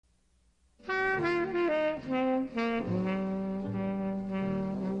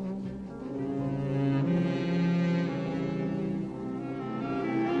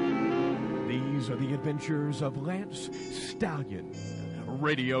the adventures of Lance Stallion,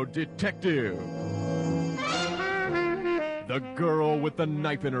 radio detective. The Girl with the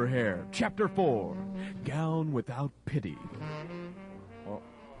Knife in Her Hair, Chapter 4, Gown Without Pity. Well,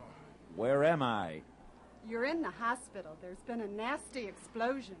 where am I? You're in the hospital. There's been a nasty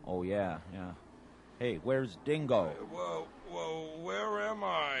explosion. Oh, yeah. Hey, where's Dingo? Whoa, where am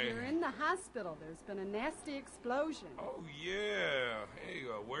I? You're in the hospital. There's been a nasty explosion. Oh, yeah. Hey,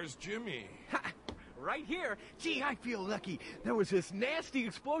 where's Jimmy? Ha! Right here. Gee, I feel lucky. There was this nasty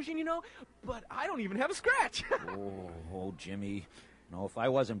explosion, but I don't even have a scratch. Oh, Jimmy. No, if I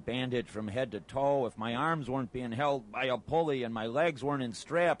wasn't bandaged from head to toe, if my arms weren't being held by a pulley and my legs weren't in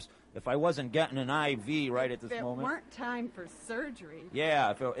straps, if I wasn't getting an IV right at this moment. If it weren't time for surgery. Yeah,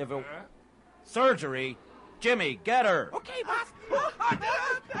 if it surgery? Jimmy, get her. Okay, boss.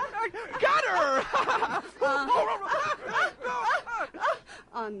 Got her.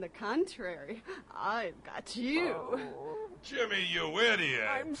 On the contrary, I've got you. Jimmy, you idiot.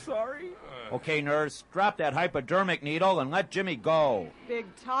 I'm sorry. Okay, nurse, drop that hypodermic needle and let Jimmy go. Big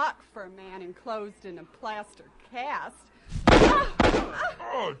talk for a man enclosed in a plaster cast.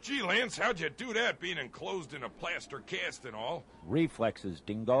 Oh, gee, Lance, how'd you do that, being enclosed in a plaster cast and all? Reflexes,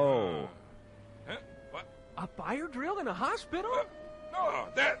 Dingo. Huh? What? A fire drill in a hospital? No,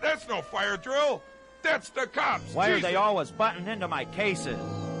 that's no fire drill. That's the cops. Why are Jesus. they always butting into my cases?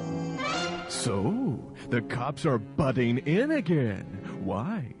 So, the cops are butting in again.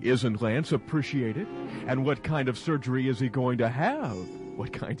 Why? Isn't Lance appreciated? And what kind of surgery is he going to have?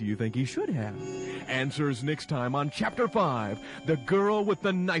 What kind do you think he should have? Answers next time on Chapter 5, The Girl with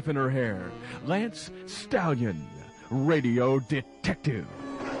the Knife in Her Hair. Lance Stallion, radio detective.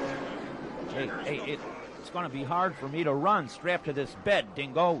 Hey, it's going to be hard for me to run strapped to this bed,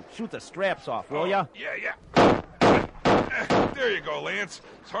 Dingo. Shoot the straps off, will ya? Yeah. There you go, Lance.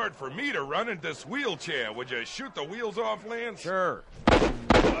 It's hard for me to run in this wheelchair. Would you shoot the wheels off, Lance? Sure.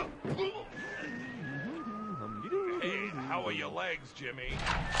 Hey, how are your legs, Jimmy?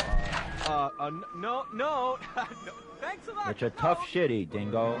 No. No. Thanks a lot. It's a tough shitty,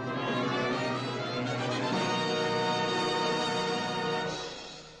 Dingo.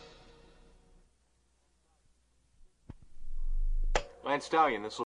 Lance Stallion, this will